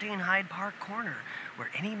number 13 Hyde Park Corner, where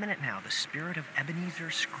any minute now the spirit of Ebenezer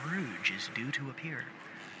Scrooge is due to appear.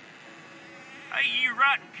 Hey, you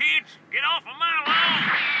rotten kids, get off of my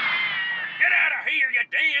lawn! Get out of here, you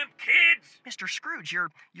damn kids! Mr. Scrooge,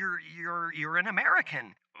 you're an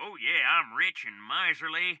American. Oh, yeah, I'm rich and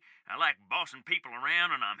miserly. I like bossing people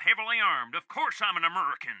around, and I'm heavily armed. Of course I'm an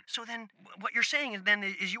American. So then, what you're saying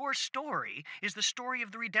is your story is the story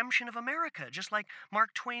of the redemption of America, just like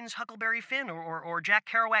Mark Twain's Huckleberry Finn or Jack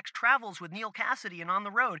Kerouac's Travels with Neil Cassidy and On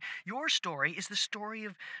the Road. Your story is the story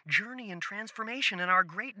of journey and transformation in our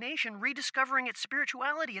great nation, rediscovering its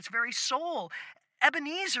spirituality, its very soul.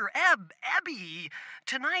 Ebenezer, Ebby,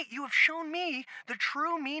 tonight you have shown me the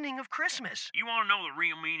true meaning of Christmas. You want to know the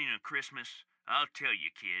real meaning of Christmas? I'll tell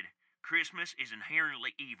you, kid. Christmas is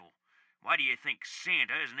inherently evil. Why do you think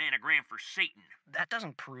Santa is an anagram for Satan? That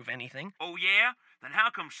doesn't prove anything. Oh, yeah? Then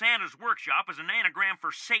how come Santa's workshop is an anagram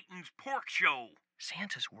for Satan's pork show?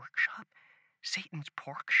 Santa's workshop? Satan's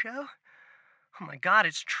pork show? Oh my God,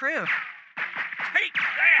 it's true. Take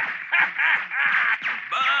that!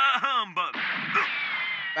 Bah humbug!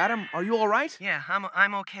 Adam, are you all right? Yeah,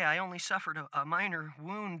 I'm okay. I only suffered a minor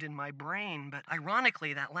wound in my brain, but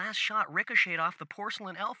ironically, that last shot ricocheted off the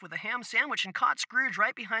porcelain elf with a ham sandwich and caught Scrooge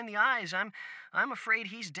right behind the eyes. I'm afraid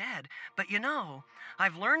he's dead. But you know,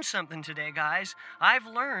 I've learned something today, guys. I've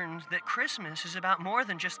learned that Christmas is about more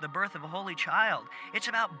than just the birth of a holy child. It's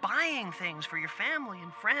about buying things for your family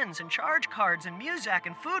and friends and charge cards and music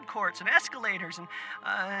and food courts and escalators and,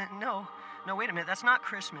 No, wait a minute, that's not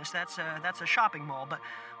Christmas, that's a shopping mall. But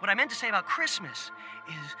what I meant to say about Christmas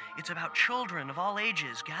is it's about children of all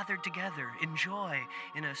ages gathered together in joy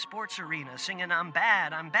in a sports arena singing I'm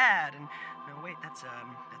bad, and no, wait, that's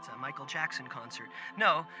a Michael Jackson concert.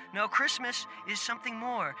 No, Christmas is something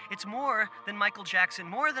more. It's more than Michael Jackson,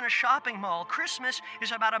 more than a shopping mall. Christmas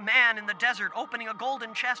is about a man in the desert opening a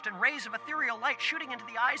golden chest and rays of ethereal light shooting into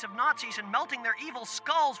the eyes of Nazis and melting their evil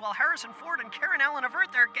skulls while Harrison Ford and Karen Allen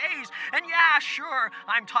avert their gaze. And yeah, sure,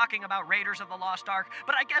 I'm talking about Raiders of the Lost Ark,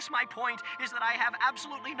 but I guess my point is that I have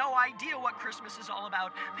absolutely no idea what Christmas is all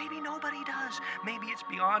about. Maybe nobody does. Maybe it's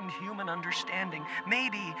beyond human understanding.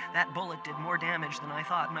 Maybe that bullet did more damage than I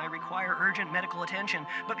thought, and I require urgent medical attention.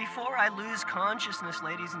 But before I lose consciousness,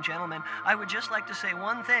 ladies and gentlemen, I would just like to say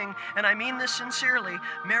one thing, and I mean this sincerely.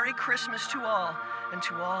 Merry Christmas to all, and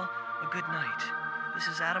to all a good night. This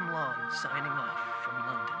is Adam Long, signing off from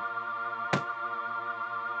London.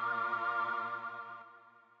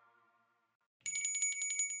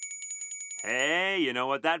 Hey, you know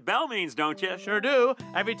what that bell means, don't you? Sure do.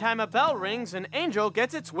 Every time a bell rings, an angel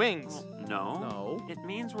gets its wings. No. It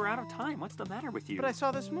means we're out of time. What's the matter with you? But I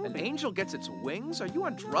saw this movie. An angel gets its wings? Are you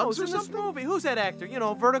on drugs No, or it's in something? this movie. Who's that actor? You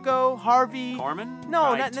know, Vertigo, Harvey. Corman?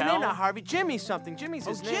 No, not Harvey. Jimmy something. Jimmy's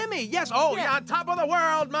his name. Jimmy, yes. Oh, yeah, on top of the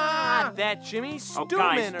world, Ma. Not that Jimmy. Oh,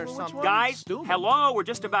 Stewman guys, or something. Guys, Stewman. hello. We're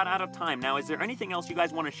just about out of time. Now, is there anything else you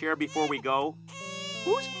guys want to share before we go?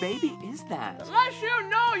 Whose baby is that? The less you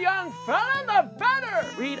know, young fella, the better!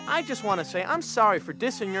 Reed, I just want to say I'm sorry for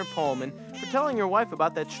dissing your poem and for telling your wife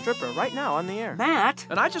about that stripper right now on the air. Matt!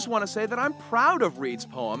 And I just want to say that I'm proud of Reed's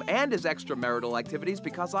poem and his extramarital activities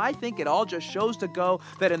because I think it all just shows to go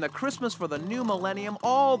that in the Christmas for the new millennium,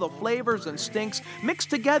 all the flavors and stinks mix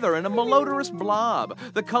together in a malodorous blob.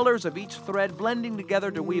 The colors of each thread blending together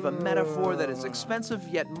to weave a metaphor that is expensive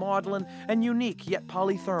yet maudlin and unique yet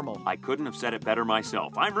polythermal. I couldn't have said it better myself.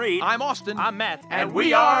 I'm Reed. I'm Austin. I'm Matt. And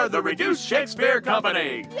we are the Reduced Shakespeare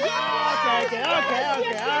Company. Okay. All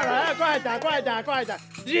right. Quiet down.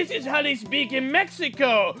 This is how they speak in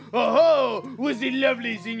Mexico. Oh, with the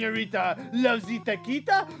lovely señorita loves the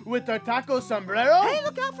taquita with her taco sombrero. Hey,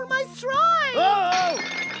 look out for my shrine! Oh!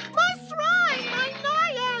 My shrine! My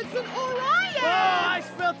naiads and Orions! Oh, I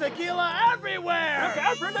spilled the tequila everywhere! Look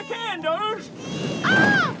out for the candles!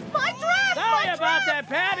 Ah! My dress! Sorry about that,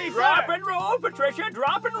 Patty, Drop sir! and roll, Patricia,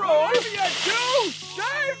 drop and roll! Whatever you do,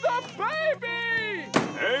 save the baby!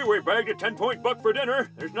 Hey, we bagged a 10-point buck for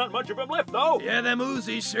dinner. There's not much of him left, though. Yeah, them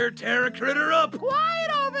Uzis sure tear a critter up.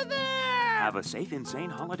 Quiet over there! Have a safe, insane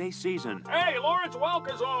holiday season. Hey, Lawrence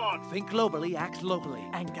Welk is on! Think globally, act locally.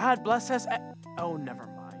 And God bless us. Oh, never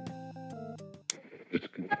mind.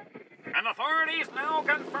 And authorities now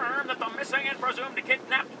confirm that the missing and presumed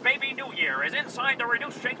kidnapped baby New Year is inside the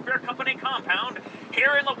Reduced Shakespeare Company compound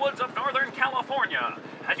here in the woods of Northern California.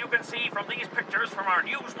 As you can see from these pictures from our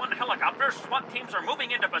News 1 helicopters, SWAT teams are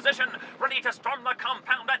moving into position, ready to storm the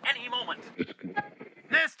compound at any moment.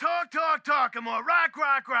 Let's talk, and more rock.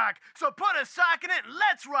 So put a sock in it and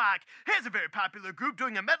let's rock. Here's a very popular group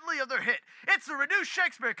doing a medley of their hit. It's the Reduced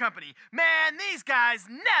Shakespeare Company. Man, these guys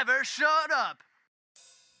never shut up.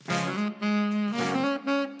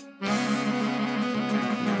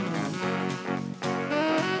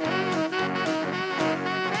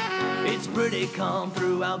 It's pretty calm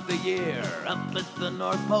throughout the year up at the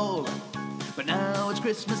North Pole. But now it's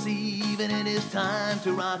Christmas Eve and it is time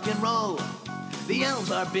to rock and roll. The elves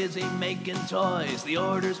are busy making toys, the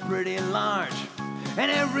order's pretty large. And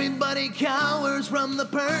everybody cowers from the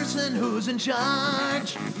person who's in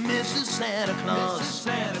charge. Mrs. Santa Claus,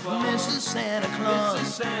 Mrs. Santa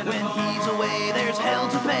Claus. When he's away, there's hell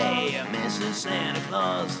to pay. Mrs. Santa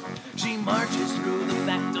Claus. She marches through the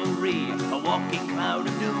factory, a walking cloud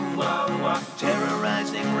of doom.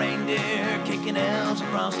 Terrorizing reindeer, kicking elves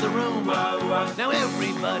across the room. Now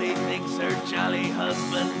everybody thinks her jolly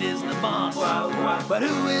husband is the boss. But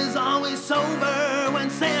who is always sober when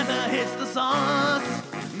Santa hits the sauce?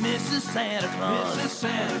 Mrs. Santa Claus, Mrs.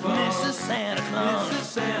 Santa Claus, Mrs. Santa Claus, Mrs.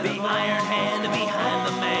 Santa the iron hand behind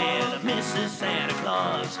the man, Mrs. Santa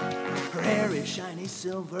Claus. Her hair is shiny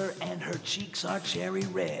silver and her cheeks are cherry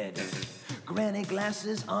red. Granny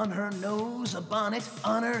glasses on her nose, a bonnet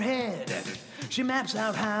on her head. She maps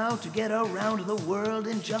out how to get around the world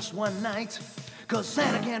in just one night. 'Cause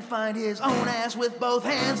Santa can't find his own ass with both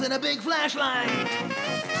hands and a big flashlight.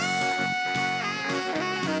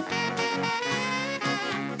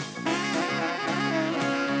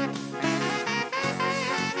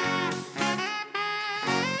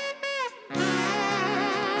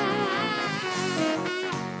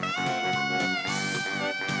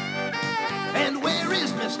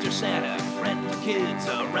 Mr. Santa, friend to kids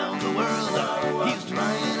around the world. He's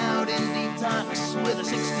trying out in detox with a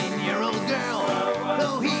 16-year-old girl.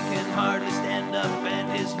 Though he can hardly stand up and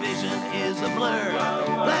his vision is a blur.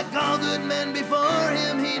 Like all good men before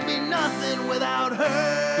him, he'd be nothing without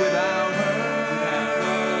her. Without her.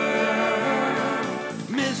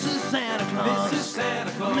 Mrs. Santa Claus, Mrs.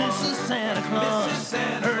 Santa Claus, Mrs. Santa Claus, Mrs.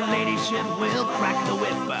 Santa Claus. Her ladyship will crack the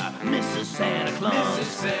whip. Mrs. Santa Claus, Mrs.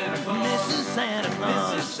 Santa Claus, Mrs. Santa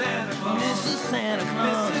Claus, Mrs. Santa Claus, Mrs. Santa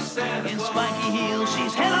Claus, Mrs. Santa Claus. In spiky heels,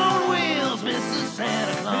 she's head on wheels. Mrs.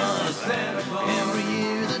 Santa Claus, Mrs. Santa Claus. Every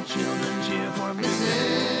year the children cheer for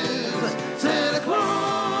Mrs. Santa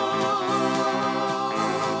Claus.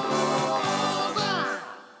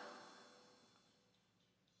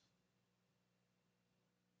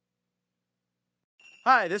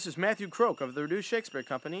 Hi, this is Matthew Croke of the Reduced Shakespeare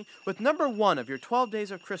Company with number 1 of your 12 Days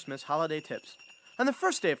of Christmas holiday tips. On the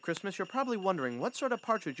first day of Christmas, you're probably wondering what sort of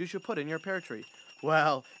partridge you should put in your pear tree.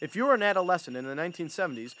 Well, if you were an adolescent in the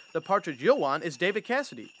 1970s, the partridge you'll want is David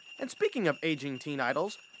Cassidy. And speaking of aging teen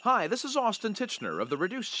idols... Hi, this is Austin Tichenor of the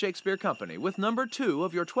Reduced Shakespeare Company with number 2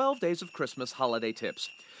 of your 12 Days of Christmas holiday tips.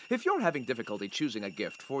 If you're having difficulty choosing a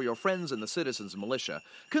gift for your friends in the Citizens Militia,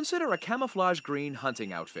 consider a camouflage green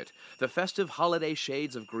hunting outfit. The festive holiday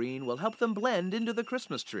shades of green will help them blend into the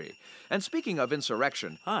Christmas tree. And speaking of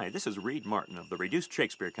insurrection... Hi, this is Reed Martin of the Reduced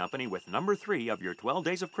Shakespeare Company with number 3 of your 12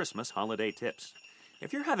 Days of Christmas holiday tips.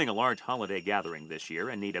 If you're having a large holiday gathering this year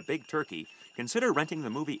and need a big turkey, consider renting the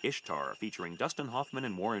movie Ishtar featuring Dustin Hoffman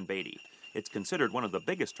and Warren Beatty. It's considered one of the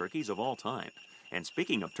biggest turkeys of all time. And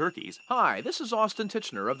speaking of turkeys... Hi, this is Austin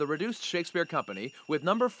Tichenor of the Reduced Shakespeare Company with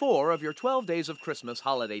number 4 of your 12 Days of Christmas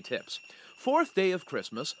holiday tips. 4th day of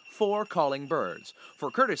Christmas, 4 calling birds. For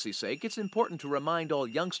courtesy's sake, it's important to remind all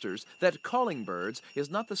youngsters that calling birds is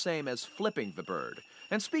not the same as flipping the bird.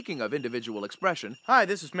 And speaking of individual expression... Hi,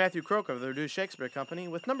 this is Matthew Croke of the Reduced Shakespeare Company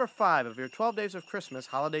with number 5 of your 12 Days of Christmas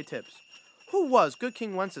holiday tips. Who was Good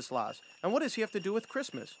King Wenceslas, and what does he have to do with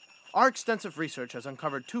Christmas? Our extensive research has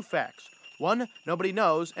uncovered 2 facts. 1, nobody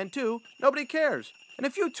knows, and 2, nobody cares. And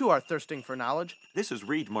if you too are thirsting for knowledge... This is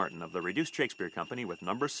Reed Martin of the Reduced Shakespeare Company with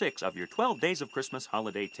number 6 of your 12 Days of Christmas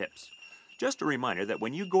holiday tips. Just a reminder that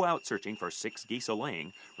when you go out searching for 6 geese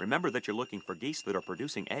a-laying, remember that you're looking for geese that are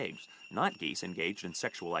producing eggs, not geese engaged in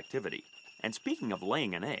sexual activity. And speaking of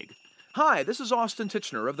laying an egg... Hi, this is Austin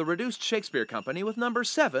Tichenor of the Reduced Shakespeare Company with number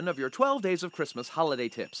 7 of your 12 Days of Christmas holiday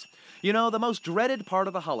tips. You know, the most dreaded part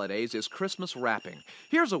of the holidays is Christmas wrapping.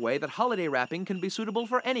 Here's a way that holiday wrapping can be suitable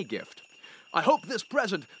for any gift. I hope this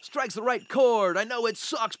present strikes the right chord. I know it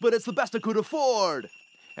sucks, but it's the best I could afford.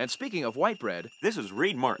 And speaking of white bread... This is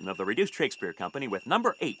Reed Martin of the Reduced Shakespeare Company with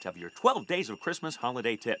number 8 of your 12 Days of Christmas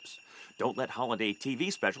holiday tips. Don't let holiday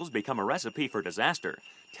TV specials become a recipe for disaster.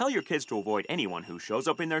 Tell your kids to avoid anyone who shows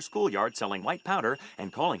up in their schoolyard selling white powder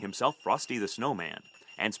and calling himself Frosty the Snowman.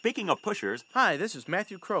 And speaking of pushers... Hi, this is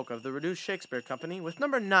Matthew Croke of the Reduced Shakespeare Company with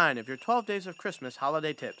number 9 of your 12 Days of Christmas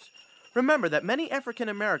holiday tips. Remember that many African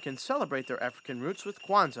Americans celebrate their African roots with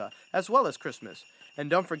Kwanzaa as well as Christmas. And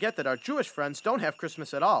don't forget that our Jewish friends don't have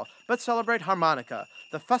Christmas at all, but celebrate Harmonica,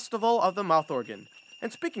 the festival of the mouth organ.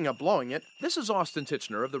 And speaking of blowing it, this is Austin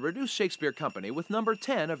Tichenor of the Reduced Shakespeare Company with number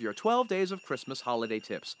 10 of your 12 Days of Christmas holiday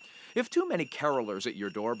tips. If too many carolers at your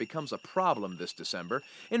door becomes a problem this December,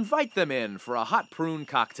 invite them in for a hot prune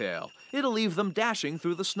cocktail. It'll leave them dashing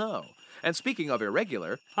through the snow. And speaking of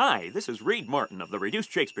irregular... Hi, this is Reed Martin of the Reduced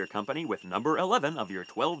Shakespeare Company with number 11 of your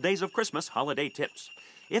 12 Days of Christmas holiday tips.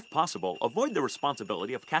 If possible, avoid the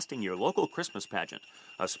responsibility of casting your local Christmas pageant,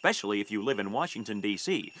 especially if you live in Washington,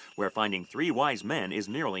 D.C., where finding 3 wise men is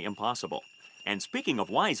nearly impossible. And speaking of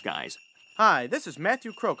wise guys... Hi, this is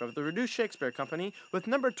Matthew Croke of the Reduced Shakespeare Company with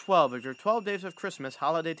number 12 of your 12 Days of Christmas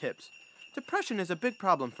holiday tips. Depression is a big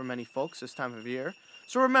problem for many folks this time of year,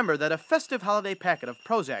 so remember that a festive holiday packet of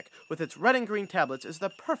Prozac with its red and green tablets is the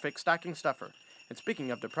perfect stocking stuffer. And speaking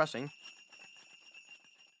of depressing...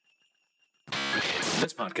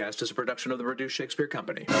 This podcast is a production of the Reduced Shakespeare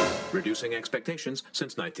Company, reducing expectations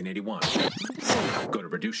since 1981. Go to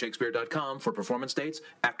reducedshakespeare.com for performance dates,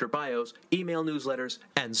 actor bios, email newsletters,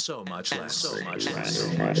 and so much less.